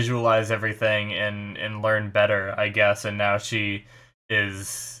visualize everything and learn better, I guess. And now she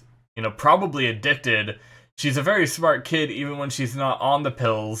is, you know, probably addicted. She's a very smart kid, even when she's not on the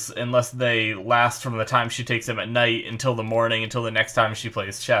pills, unless they last from the time she takes them at night until the morning, until the next time she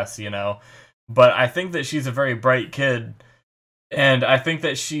plays chess, you know? But I think that she's a very bright kid, and I think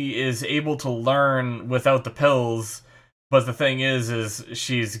that she is able to learn without the pills, but the thing is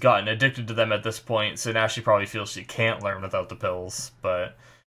she's gotten addicted to them at this point, so now she probably feels she can't learn without the pills, but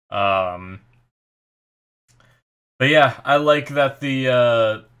yeah, I like that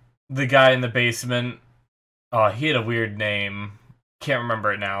the guy in the basement, oh, he had a weird name. Can't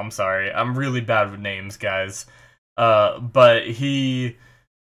remember it now, I'm sorry. I'm really bad with names, guys. But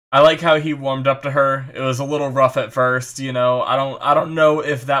I like how he warmed up to her. It was a little rough at first, you know. I don't know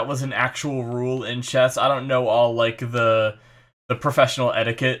if that was an actual rule in chess. I don't know all, like, the professional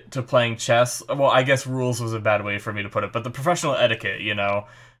etiquette to playing chess. Well, I guess rules was a bad way for me to put it, but the professional etiquette, you know,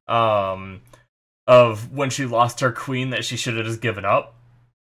 of when she lost her queen that she should have just given up.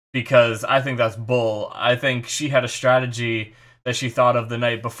 Because I think that's bull. I think she had a strategy that she thought of the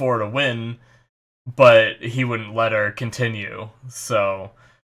night before to win, but he wouldn't let her continue. So,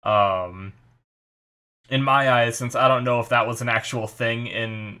 in my eyes, since I don't know if that was an actual thing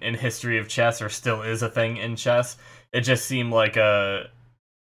in history of chess or still is a thing in chess, it just seemed like a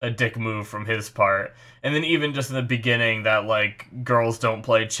dick move from his part. And then even just in the beginning that, like, girls don't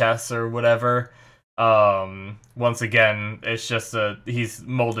play chess or whatever. Once again, it's just he's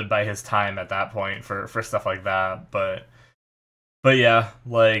molded by his time at that point for stuff like that, but yeah,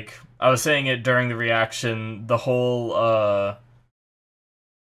 like, I was saying it during the reaction, the whole,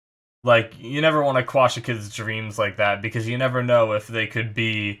 like, you never want to quash a kid's dreams like that, because you never know if they could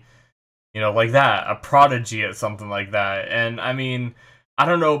be, you know, like that, a prodigy at something like that. And, I mean, I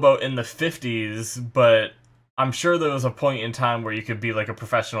don't know about in the 50s, but I'm sure there was a point in time where you could be, like, a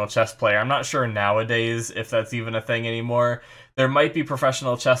professional chess player. I'm not sure nowadays if that's even a thing anymore. There might be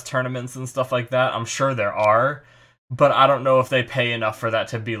professional chess tournaments and stuff like that. I'm sure there are. But I don't know if they pay enough for that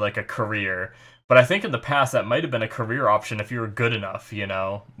to be, like, a career. But I think in the past that might have been a career option if you were good enough, you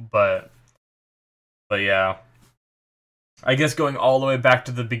know? But yeah. I guess going all the way back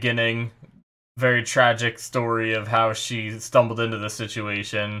to the beginning, very tragic story of how she stumbled into this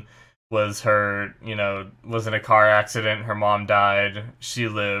situation. Was her, you know, was in a car accident, her mom died, she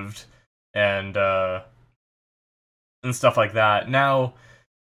lived, and stuff like that. Now,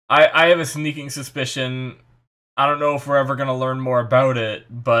 I have a sneaking suspicion, I don't know if we're ever gonna learn more about it,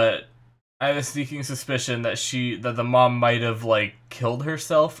 but I have a sneaking suspicion that the mom might have, like, killed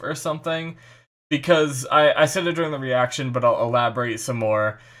herself or something, because I said it during the reaction, but I'll elaborate some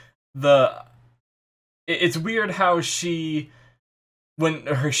more. It's weird how she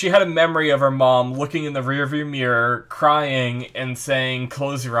she had a memory of her mom looking in the rearview mirror, crying, and saying,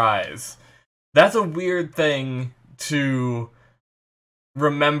 "Close your eyes." That's a weird thing to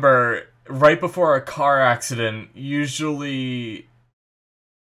remember right before a car accident. Usually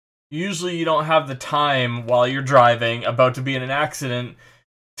you don't have the time while you're driving, about to be in an accident,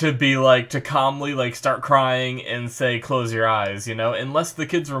 to be like, to calmly like start crying and say, "Close your eyes," you know? Unless the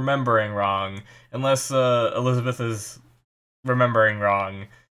kid's remembering wrong. Unless Elizabeth is remembering wrong.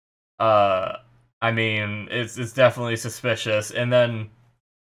 I mean, it's definitely suspicious. And then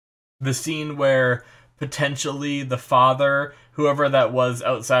the scene where potentially the father, whoever that was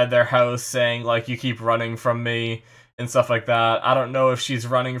outside their house, saying like, "You keep running from me," and stuff like that. I don't know if she's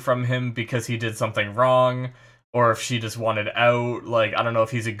running from him because he did something wrong, or if she just wanted out. Like, I don't know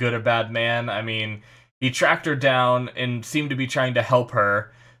if he's a good or bad man. I mean, he tracked her down and seemed to be trying to help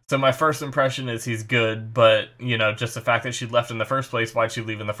her. So my first impression is he's good, but, you know, just the fact that she left in the first place, why'd she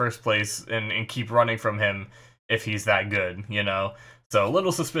leave in the first place and keep running from him if he's that good, you know? So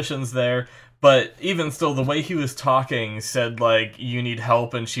little suspicions there, but even still, the way he was talking said, like, "You need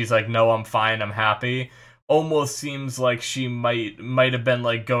help," and she's like, "No, I'm fine, I'm happy." Almost seems like she might have been,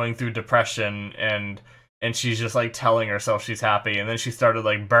 like, going through depression, and she's just, like, telling herself she's happy, and then she started,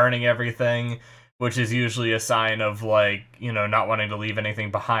 like, burning everything, which is usually a sign of, like, you know, not wanting to leave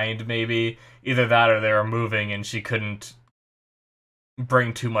anything behind, maybe. Either that or they were moving and she couldn't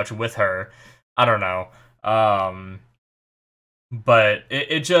bring too much with her. I don't know. But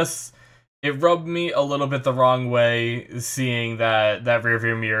it rubbed me a little bit the wrong way, seeing that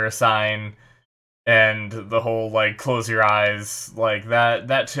rearview mirror sign and the whole, like, "Close your eyes," like,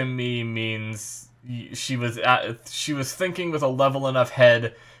 that to me means she was thinking with a level enough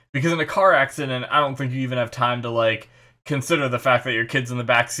head, because in a car accident, I don't think you even have time to, like, consider the fact that your kid's in the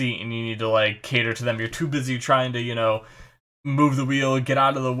back seat and you need to, like, cater to them. You're too busy trying to, you know, move the wheel, get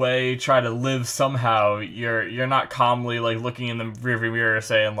out of the way, try to live somehow. You're not calmly, like, looking in the rearview mirror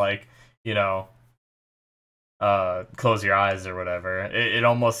saying, like, you know, "Close your eyes," or whatever. It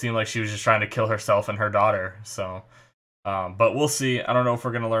almost seemed like she was just trying to kill herself and her daughter. So, but we'll see. I don't know if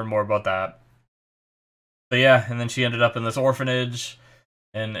we're gonna learn more about that. But yeah, and then she ended up in this orphanage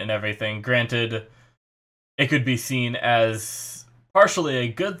and everything. Granted, it could be seen as partially a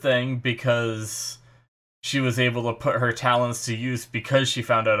good thing because she was able to put her talents to use because she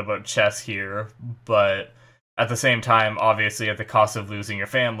found out about chess here, but at the same time, obviously at the cost of losing your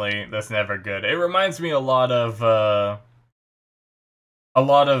family, that's never good. It reminds me a lot of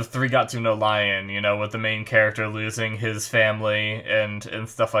Three Gatsu no Lion, you know, with the main character losing his family and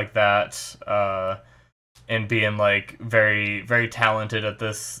stuff like that, and being, like, very, very talented at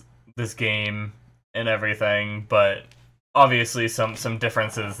this game and everything, but obviously some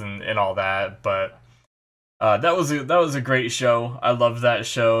differences in all that. But that was a great show. I loved that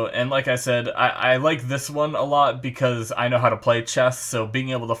show, and like I said, I like this one a lot because I know how to play chess. So being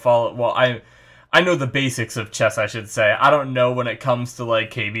able to follow, well, I know the basics of chess, I should say. I don't know when it comes to, like,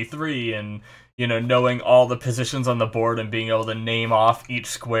 KB3 and, you know, knowing all the positions on the board and being able to name off each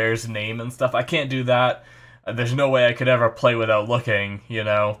square's name and stuff. I can't do that. There's no way I could ever play without looking, you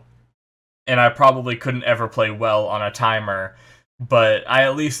know? And I probably couldn't ever play well on a timer. But I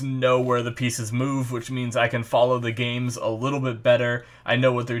at least know where the pieces move, which means I can follow the games a little bit better. I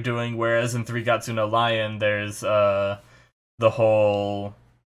know what they're doing, whereas in Three Gatsu no Lion, there's the whole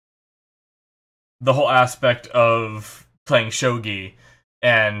aspect of playing shogi,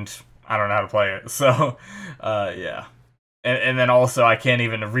 and I don't know how to play it. So, yeah. And then also, I can't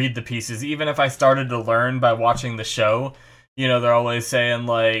even read the pieces. Even if I started to learn by watching the show, you know, they're always saying,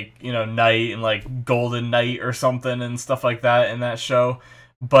 like, you know, knight and, like, golden knight or something and stuff like that in that show.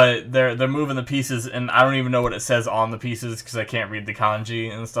 But they're moving the pieces, and I don't even know what it says on the pieces because I can't read the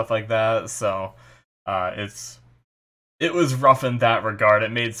kanji and stuff like that. So, it was rough in that regard.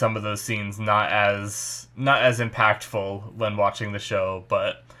 It made some of those scenes not as impactful when watching the show,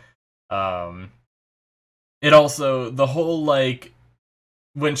 but it also, the whole, like,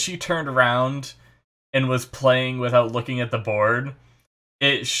 when she turned around and was playing without looking at the board,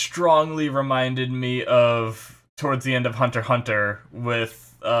 it strongly reminded me of towards the end of Hunter x Hunter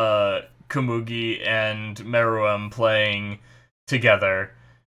with Komugi and Meruem playing together.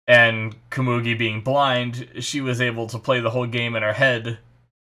 And Komugi being blind, she was able to play the whole game in her head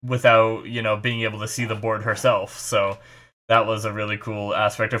without, you know, being able to see the board herself. So that was a really cool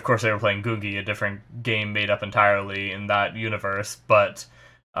aspect. Of course, they were playing Googie, a different game made up entirely in that universe, but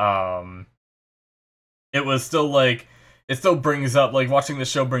it was still, like, it still brings up, like, watching the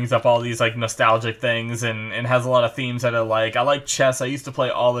show brings up all these, like, nostalgic things and has a lot of themes that I like. I like chess. I used to play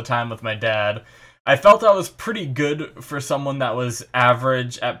all the time with my dad. I felt I was pretty good for someone that was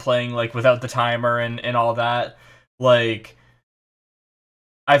average at playing, like, without the timer and all that. Like,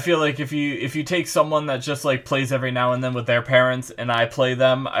 I feel like if you take someone that just, like, plays every now and then with their parents and I play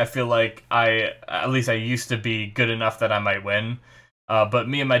them, I feel like at least I used to be good enough that I might win. But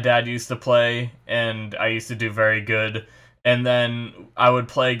me and my dad used to play, and I used to do very good. And then I would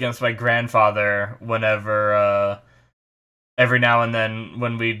play against my grandfather whenever, every now and then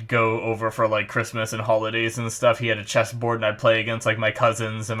when we'd go over for, like, Christmas and holidays and stuff. He had a chessboard, and I'd play against, like, my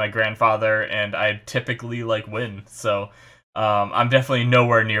cousins and my grandfather, and I'd typically, like, win. So I'm definitely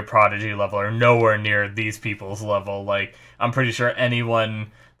nowhere near Prodigy level, or nowhere near these people's level. Like, I'm pretty sure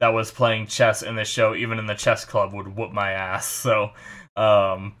anyone that was playing chess in this show, even in the chess club, would whoop my ass. So,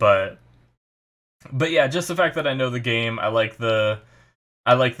 but yeah, just the fact that I know the game, I like the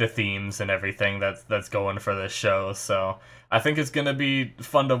themes and everything that's going for this show. So I think it's gonna be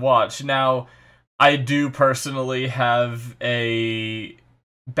fun to watch. Now, I do personally have a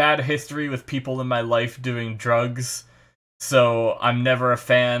bad history with people in my life doing drugs. So I'm never a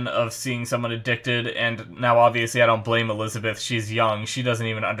fan of seeing someone addicted, and now obviously I don't blame Elizabeth. She's young. She doesn't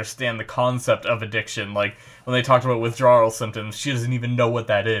even understand the concept of addiction. Like, when they talked about withdrawal symptoms, she doesn't even know what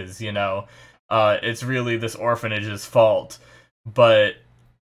that is, you know? It's really this orphanage's fault. But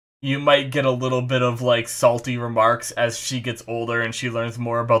you might get a little bit of, like, salty remarks as she gets older and she learns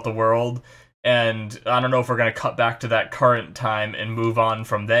more about the world. And I don't know if we're going to cut back to that current time and move on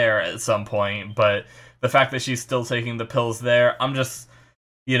from there at some point, but the fact that she's still taking the pills there, I'm just,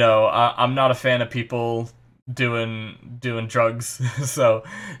 you know, I'm not a fan of people doing drugs. So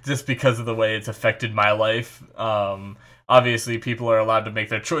just because of the way it's affected my life, obviously people are allowed to make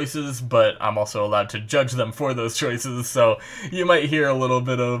their choices, but I'm also allowed to judge them for those choices. So you might hear a little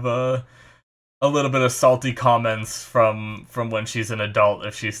bit of salty comments from when she's an adult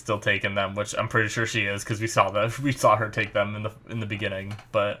if she's still taking them, which I'm pretty sure she is, because we saw her take them in the beginning.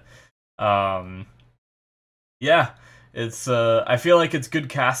 But yeah, it's I feel like it's good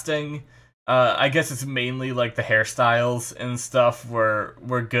casting. I guess it's mainly like the hairstyles and stuff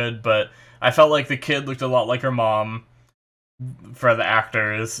were good, but I felt like the kid looked a lot like her mom for the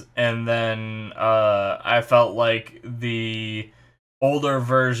actors, and then I felt like the older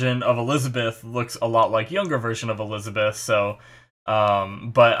version of Elizabeth looks a lot like younger version of Elizabeth. So,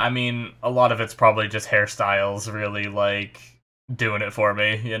 but I mean, a lot of it's probably just hairstyles, really, like, doing it for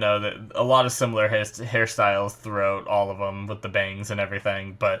me, you know. That a lot of similar hairstyles throughout all of them with the bangs and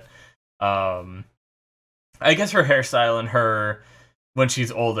everything, but I guess her hairstyle and her when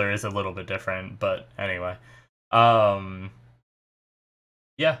she's older is a little bit different. But anyway,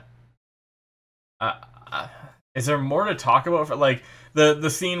 yeah. Is there more to talk about? For, like, the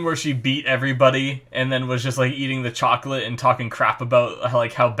scene where she beat everybody and then was just, like, eating the chocolate and talking crap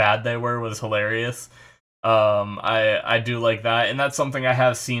about how bad they were was hilarious. I do like that, and that's something I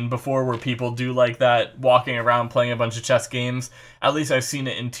have seen before, where people do like that, walking around playing a bunch of chess games. At least I've seen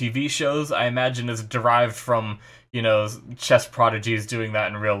it in TV shows. I imagine it's derived from, you know, chess prodigies doing that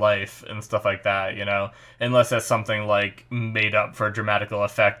in real life and stuff like that, you know, unless that's something, like, made up for dramatical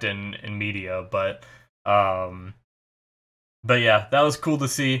effect in media. But yeah, that was cool to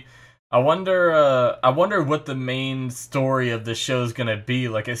see. I wonder what the main story of the show is gonna be.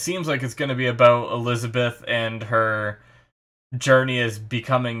 Like, it seems like it's gonna be about Elizabeth and her journey as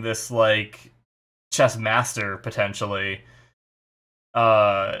becoming this, like, chess master, potentially.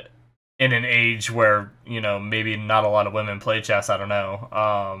 In an age where, you know, maybe not a lot of women play chess, I don't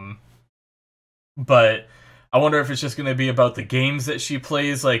know. But I wonder if it's just gonna be about the games that she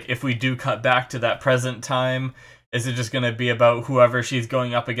plays. Like, if we do cut back to that present time, is it just gonna be about whoever she's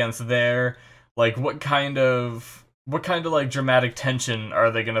going up against there? Like, what kind of like dramatic tension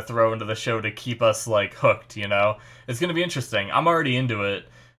are they gonna throw into the show to keep us, like, hooked? You know, it's gonna be interesting. I'm already into it,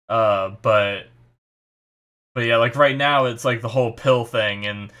 but yeah, like, right now it's like the whole pill thing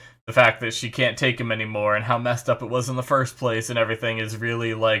and the fact that she can't take him anymore and how messed up it was in the first place and everything is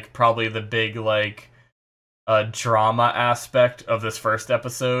really, like, probably the big, like, drama aspect of this first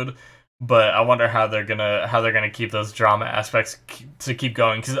episode. But I wonder how they're gonna keep those drama aspects to keep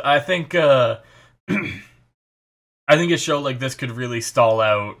going, because I think I think a show like this could really stall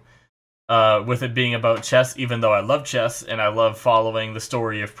out with it being about chess. Even though I love chess and I love following the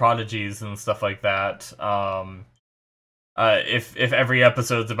story of prodigies and stuff like that, if every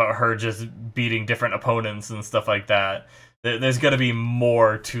episode's about her just beating different opponents and stuff like that, there's gonna be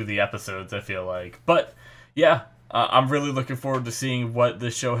more to the episodes, I feel like. But yeah. I'm really looking forward to seeing what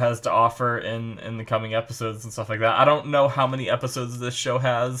this show has to offer in the coming episodes and stuff like that. I don't know how many episodes this show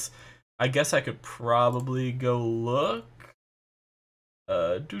has. I guess I could probably go look.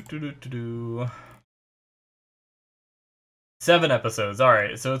 7 episodes. All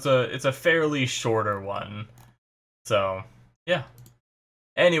right, so it's a fairly shorter one. So yeah.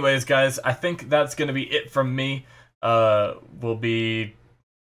 Anyways, guys, I think that's gonna be it from me. We'll be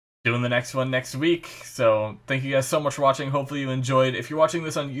doing the next one next week. So thank you guys so much for watching. Hopefully you enjoyed. If you're watching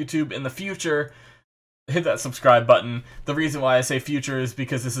this on YouTube in the future, hit that subscribe button. The reason why I say future is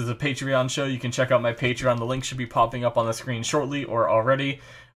because this is a Patreon show. You can check out my Patreon. The link should be popping up on the screen shortly or already.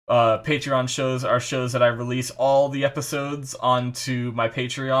 Patreon shows are shows that I release all the episodes onto my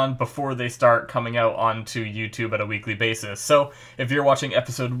Patreon before they start coming out onto YouTube at a weekly basis. So if you're watching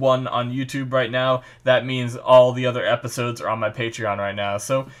episode 1 on YouTube right now, that means all the other episodes are on my Patreon right now.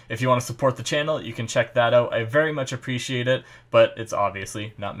 So if you want to support the channel, you can check that out. I very much appreciate it, but it's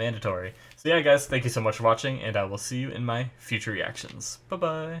obviously not mandatory. So yeah, guys, thank you so much for watching, and I will see you in my future reactions.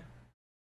 Bye-bye.